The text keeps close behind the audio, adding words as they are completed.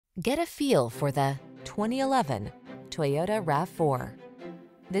Get a feel for the 2011 Toyota RAV4.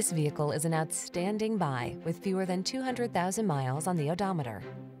 This vehicle is an outstanding buy with fewer than 200,000 miles on the odometer.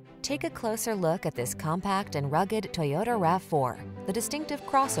 Take a closer look at this compact and rugged Toyota RAV4, the distinctive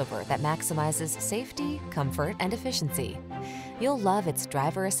crossover that maximizes safety, comfort, and efficiency. You'll love its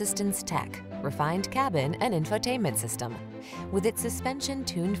driver assistance tech, refined cabin, and infotainment system. With its suspension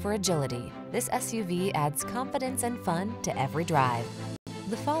tuned for agility, this SUV adds confidence and fun to every drive.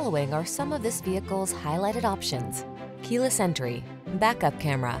 The following are some of this vehicle's highlighted options: keyless entry, backup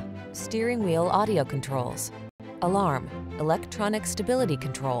camera, steering wheel audio controls, alarm, electronic stability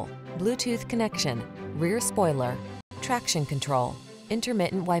control, Bluetooth connection, rear spoiler, traction control,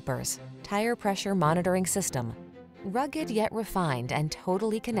 intermittent wipers, tire pressure monitoring system. Rugged yet refined and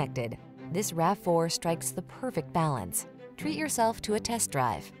totally connected, this RAV4 strikes the perfect balance. Treat yourself to a test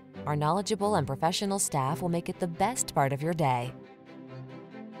drive. Our knowledgeable and professional staff will make it the best part of your day.